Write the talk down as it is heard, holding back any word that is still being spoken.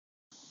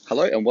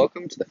Hello and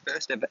welcome to the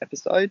first ever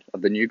episode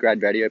of the New Grad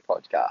Radio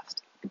podcast,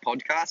 the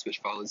podcast which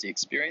follows the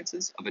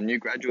experiences of a new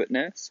graduate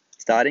nurse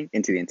starting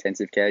into the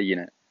intensive care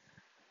unit.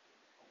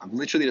 I've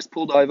literally just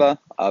pulled over,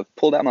 I've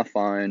pulled out my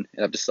phone,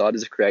 and I've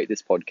decided to create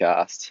this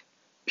podcast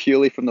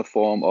purely from the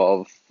form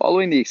of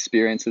following the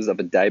experiences of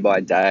a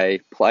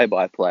day-by-day,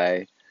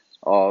 play-by-play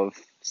of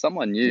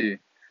someone new,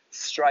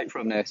 straight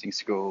from nursing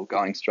school,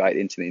 going straight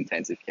into the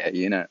intensive care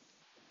unit.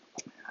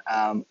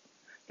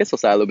 I guess I'll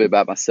say a little bit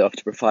about myself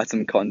to provide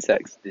some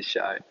context to this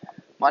show.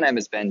 My name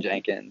is Ben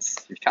Jenkins.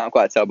 You can't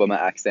quite tell by my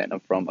accent,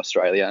 I'm from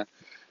Australia.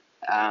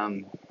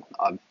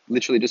 I've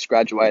literally just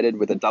graduated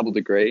with a double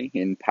degree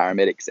in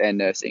paramedics and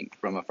nursing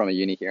from a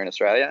uni here in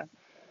Australia.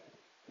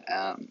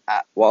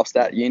 Whilst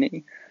at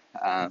uni,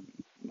 I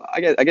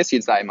guess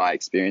you'd say my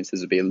experiences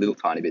would be a little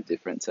tiny bit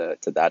different to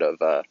that of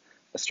a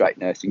straight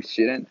nursing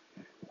student.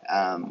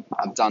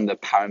 I've done the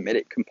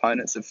paramedic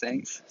components of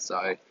things,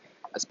 so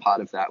as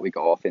part of that, we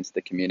go off into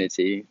the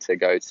community to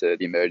go to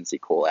the emergency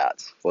call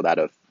outs for that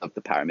of the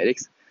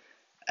paramedics.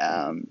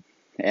 And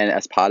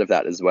as part of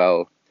that as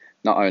well,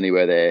 not only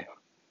were there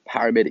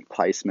paramedic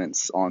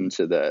placements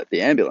onto the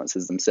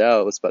ambulances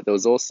themselves, but there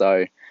was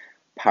also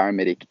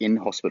paramedic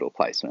in-hospital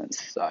placements.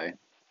 So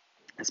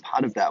as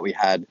part of that, we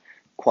had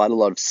quite a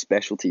lot of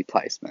specialty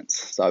placements.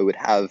 So we'd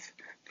have,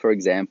 for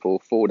example,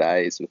 4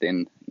 days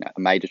within a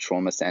major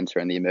trauma centre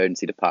in the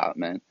emergency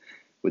department.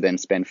 We then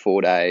spend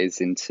 4 days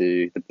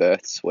into the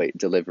birth suite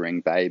delivering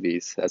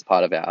babies as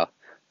part of our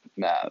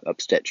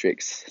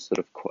obstetrics sort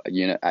of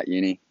unit at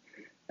uni.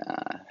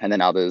 And then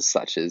others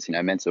such as,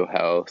 mental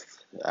health,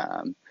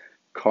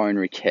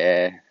 coronary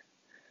care.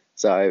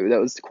 So that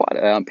was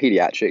quite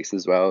pediatrics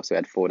as well. So we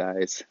had 4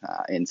 days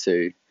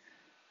into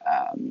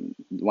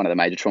one of the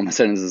major trauma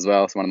centers as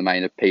well. So one of the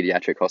main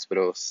pediatric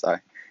hospitals. So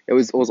it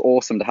was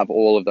awesome to have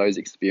all of those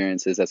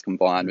experiences as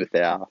combined with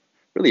our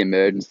really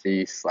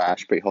emergency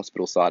 /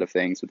 pre-hospital side of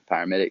things with the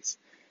paramedics.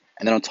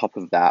 And then on top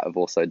of that, I've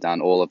also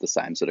done all of the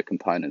same sort of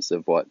components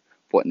of what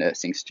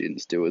nursing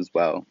students do as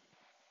well.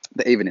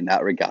 But even in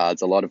that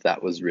regards, a lot of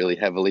that was really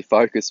heavily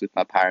focused with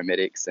my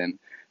paramedics and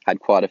had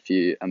quite a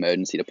few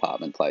emergency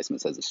department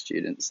placements as a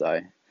student.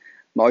 So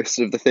most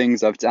of the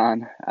things I've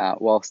done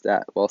whilst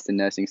in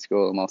nursing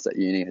school and whilst at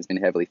uni has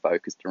been heavily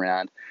focused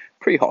around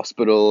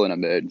pre-hospital and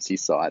emergency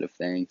side of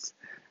things.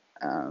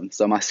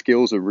 So my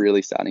skills were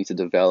really starting to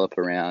develop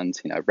around,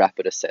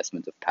 rapid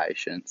assessment of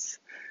patients,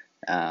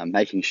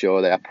 making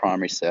sure that our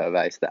primary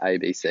surveys, the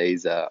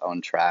ABCs, are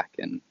on track,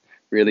 and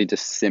really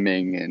just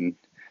simming and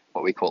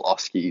what we call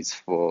OSCEs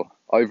for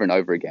over and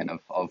over again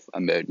of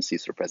emergency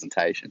sort of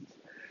presentations.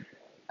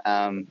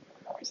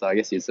 So I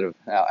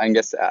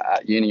guess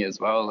at uni as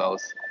well, I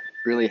was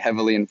really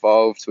heavily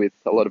involved with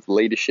a lot of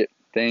leadership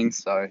things.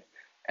 So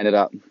ended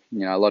up,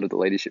 a lot of the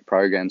leadership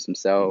programs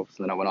themselves.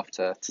 And then I went off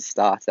to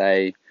start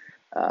a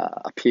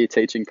peer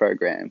teaching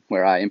program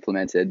where I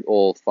implemented a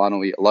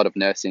lot of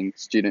nursing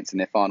students in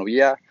their final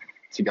year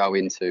to go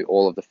into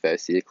all of the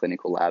first year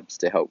clinical labs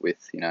to help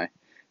with,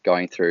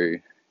 going through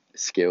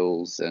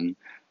skills and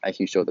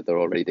making sure that they're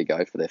all ready to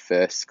go for their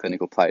first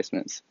clinical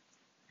placements.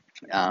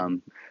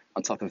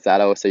 On top of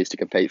that, I also used to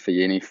compete for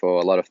uni for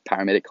a lot of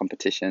paramedic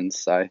competitions,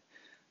 so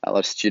a lot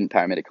of student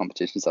paramedic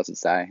competitions, I should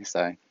say.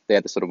 So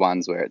they're the sort of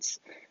ones where it's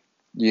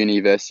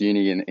uni versus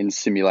uni in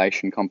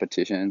simulation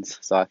competitions.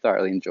 So I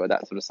thoroughly enjoyed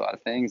that sort of side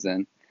of things.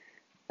 And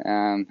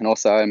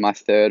also in my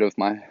third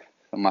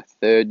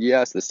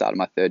year, so the start of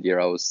my third year,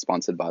 I was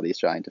sponsored by the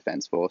Australian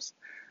Defence Force.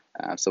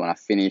 So when I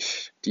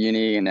finished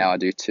uni and now I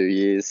do 2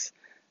 years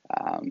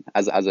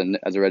as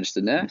a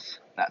registered nurse,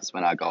 that's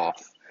when I go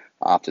off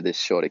after this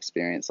short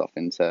experience off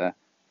into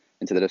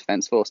the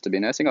Defence Force to be a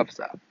nursing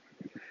officer.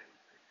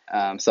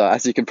 So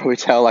as you can probably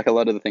tell, like a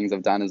lot of the things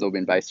I've done has all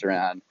been based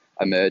around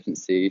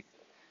emergency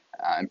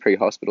and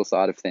pre-hospital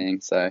side of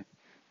things. So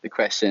the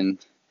question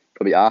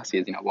probably asked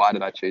is, why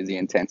did I choose the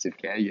intensive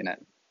care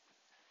unit?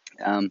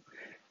 And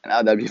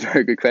that'd be a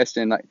very good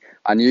question. Like,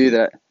 I knew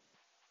that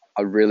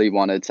I really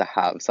wanted to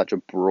have such a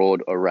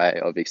broad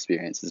array of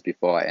experiences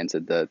before I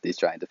entered the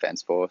Australian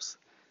Defence Force.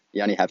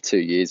 You only have 2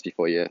 years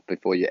before you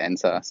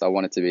enter, so I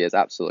wanted to be as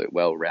absolute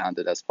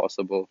well-rounded as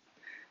possible.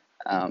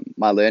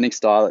 My learning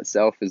style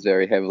itself is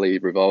very heavily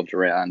revolved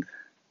around,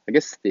 I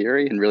guess,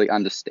 theory and really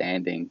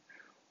understanding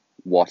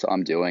what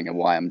I'm doing and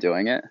why I'm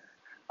doing it.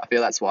 I feel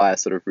that's why I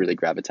sort of really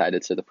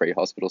gravitated to the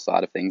pre-hospital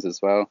side of things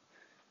as well.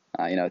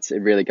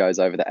 It really goes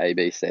over the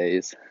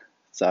ABCs.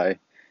 So,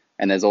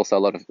 and there's also a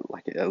lot of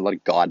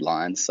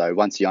guidelines. So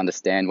once you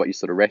understand what you're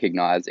sort of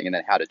recognizing and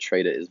then how to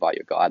treat it is by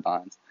your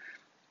guidelines.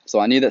 So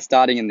I knew that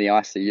starting in the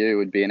ICU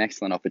would be an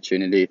excellent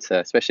opportunity to,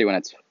 especially when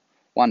it's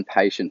one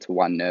patient to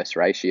one nurse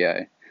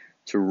ratio,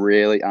 to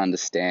really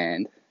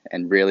understand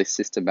and really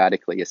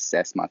systematically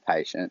assess my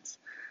patients,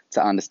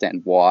 to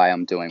understand why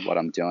I'm doing what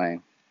I'm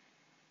doing.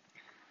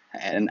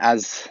 And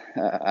as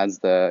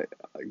the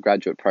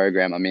graduate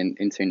program I'm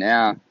into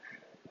now,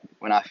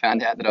 when I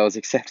found out that I was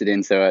accepted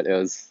into it,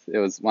 it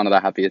was one of the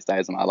happiest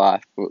days of my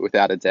life,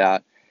 without a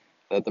doubt.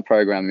 That the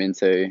program I'm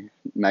into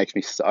makes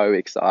me so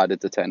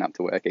excited to turn up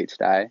to work each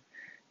day.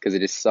 because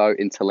it is so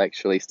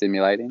intellectually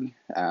stimulating.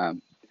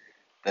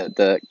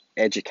 The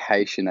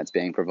education that's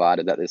being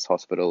provided at this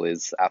hospital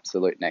is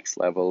absolute next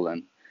level,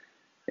 and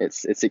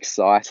it's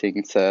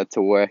exciting to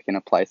work in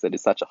a place that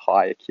is such a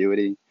high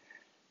acuity.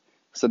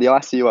 So the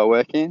ICU I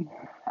work in,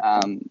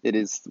 it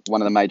is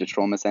one of the major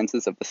trauma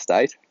centres of the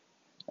state.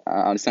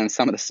 I understand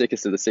some of the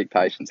sickest of the sick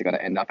patients are going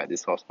to end up at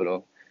this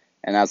hospital,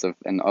 and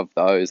of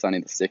those, only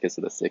the sickest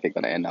of the sick are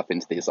going to end up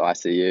into this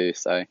ICU.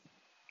 So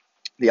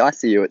the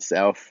ICU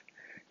itself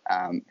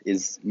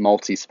is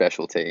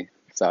multi-specialty.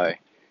 So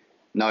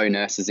no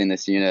nurses in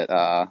this unit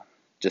are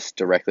just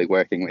directly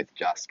working with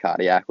just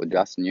cardiac or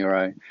just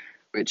neuro,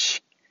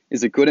 which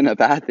is a good and a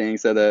bad thing.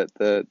 So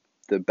the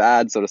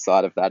bad sort of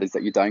side of that is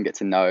that you don't get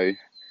to know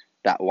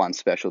that one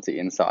specialty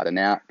inside and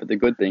out. But the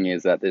good thing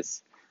is that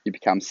you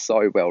become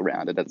so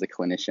well-rounded as a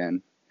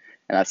clinician.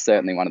 And that's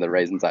certainly one of the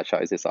reasons I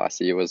chose this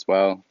ICU as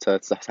well, to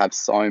have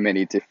so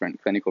many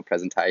different clinical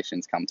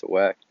presentations come to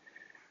work.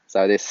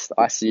 So this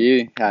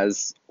ICU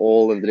has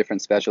all of the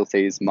different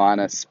specialties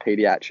minus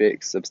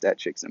pediatrics,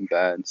 obstetrics, and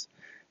burns.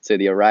 So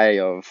the array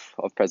of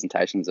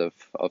presentations of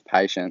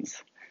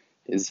patients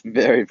is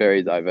very,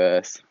 very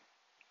diverse.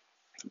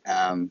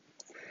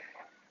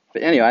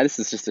 But anyway, this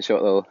is just a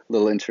short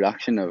little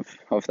introduction of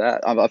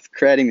that. I'm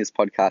creating this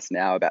podcast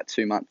now about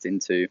 2 months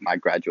into my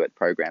graduate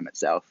program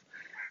itself.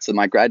 So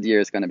my grad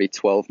year is going to be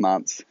 12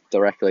 months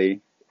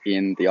directly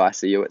in the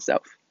ICU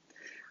itself,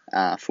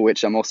 for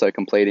which I'm also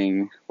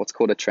completing what's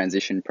called a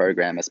transition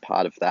program as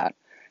part of that.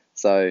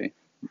 So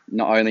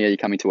not only are you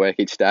coming to work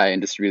each day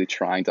and just really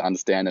trying to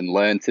understand and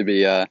learn to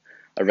be a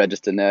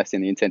registered nurse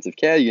in the intensive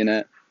care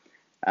unit,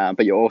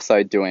 but you're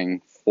also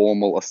doing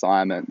formal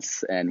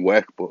assignments and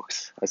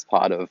workbooks as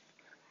part of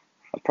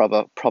a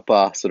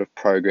proper sort of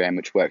program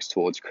which works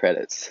towards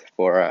credits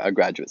for a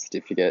graduate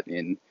certificate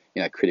in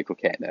critical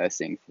care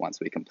nursing once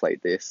we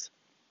complete this.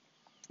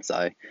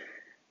 So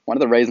one of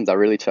the reasons I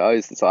really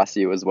chose this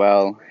ICU as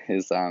well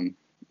is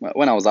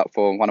when I was up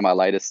for one of my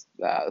latest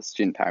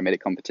student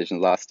paramedic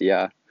competitions last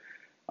year,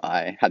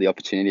 I had the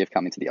opportunity of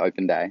coming to the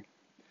open day.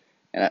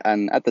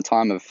 And at the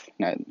time of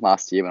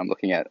last year, when I'm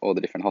looking at all the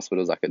different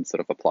hospitals I could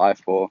sort of apply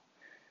for,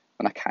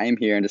 when I came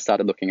here and just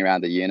started looking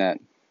around the unit,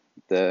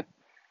 the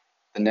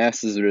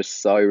nurses were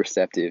just so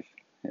receptive.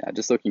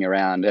 Just looking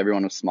around,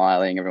 everyone was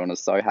smiling, everyone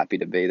was so happy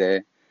to be there.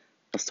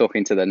 I was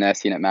talking to the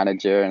nurse unit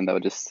manager, and they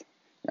were just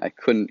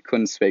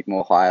couldn't speak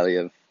more highly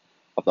of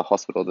the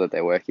hospital that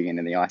they're working in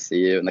the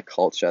ICU, and the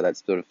culture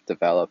that's sort of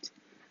developed.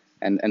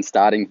 And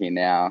starting here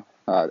now,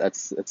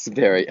 it's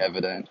very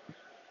evident.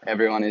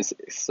 Everyone is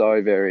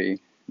so very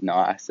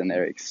nice, and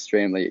they're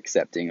extremely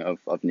accepting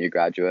of new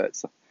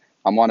graduates.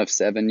 I'm one of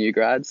 7 new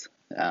grads,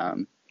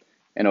 and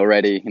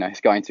already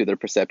going through the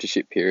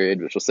preceptorship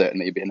period, which will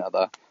certainly be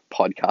another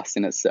podcast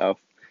in itself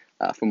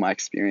for my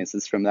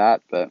experiences from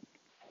that. But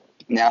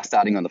now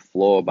starting on the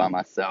floor by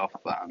myself,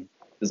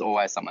 there's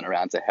always someone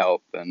around to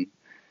help, and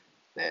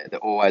they're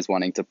always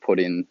wanting to put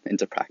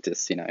into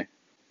practice,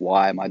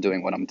 why am I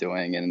doing what I'm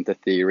doing, and the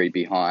theory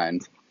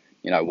behind,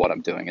 what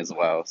I'm doing as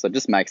well. So it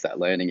just makes that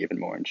learning even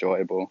more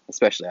enjoyable,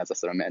 especially as I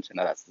sort of mentioned,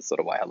 that's the sort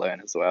of way I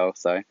learn as well.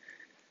 So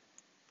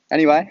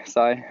anyway,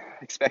 so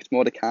expect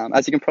more to come.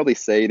 As you can probably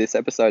see, this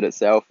episode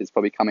itself is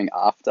probably coming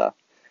after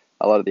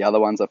a lot of the other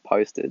ones I've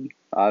posted.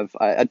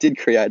 I did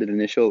create an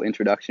initial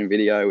introduction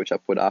video, which I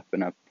put up,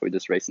 and I've probably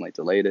just recently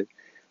deleted.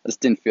 I just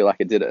didn't feel like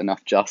it did it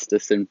enough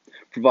justice in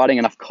providing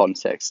enough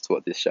context to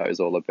what this show is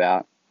all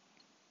about.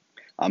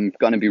 I'm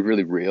going to be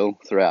really real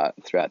throughout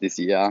this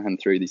year and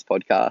through these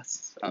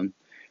podcasts. I'm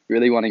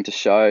really wanting to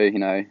show,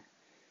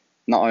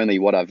 not only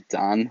what I've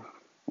done,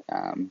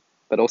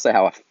 but also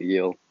how I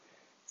feel.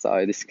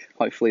 So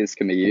hopefully this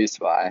can be used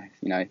by,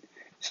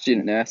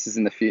 student nurses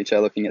in the future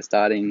looking at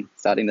starting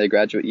their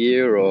graduate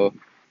year, or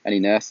any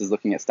nurses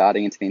looking at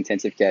starting into the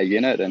intensive care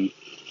unit, and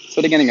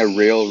sort of getting a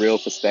real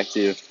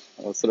perspective,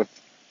 or sort of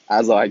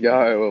as I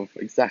go, of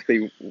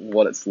exactly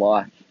what it's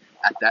like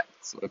at that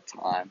sort of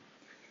time.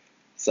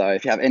 So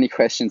if you have any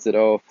questions at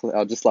all,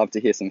 I'd just love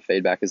to hear some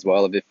feedback as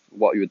well of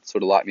what you would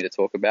sort of like me to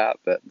talk about.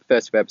 But the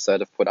first 2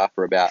 episodes I've put up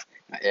are about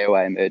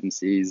airway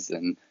emergencies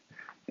and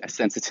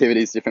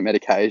sensitivities, different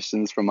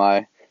medications from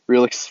my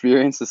real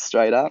experiences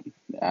straight up.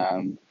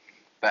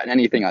 But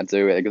anything I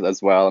do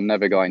as well, I'm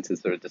never going to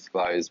sort of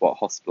disclose what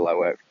hospital I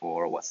work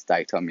for or what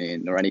state I'm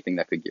in, or anything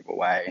that could give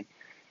away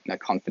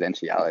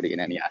confidentiality in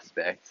any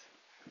aspect.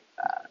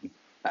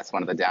 That's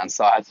one of the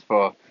downsides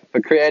for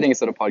creating a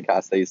sort of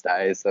podcast these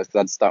days, because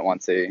I just don't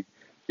want to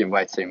give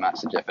away too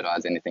much to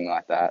jeopardize anything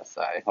like that.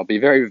 So I'll be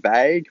very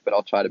vague, but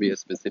I'll try to be as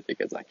specific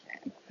as I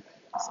can.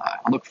 So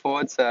I look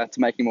forward to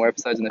making more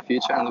episodes in the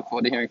future, and I look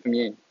forward to hearing from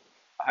you.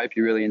 I hope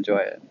you really enjoy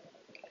it.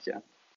 Catch ya.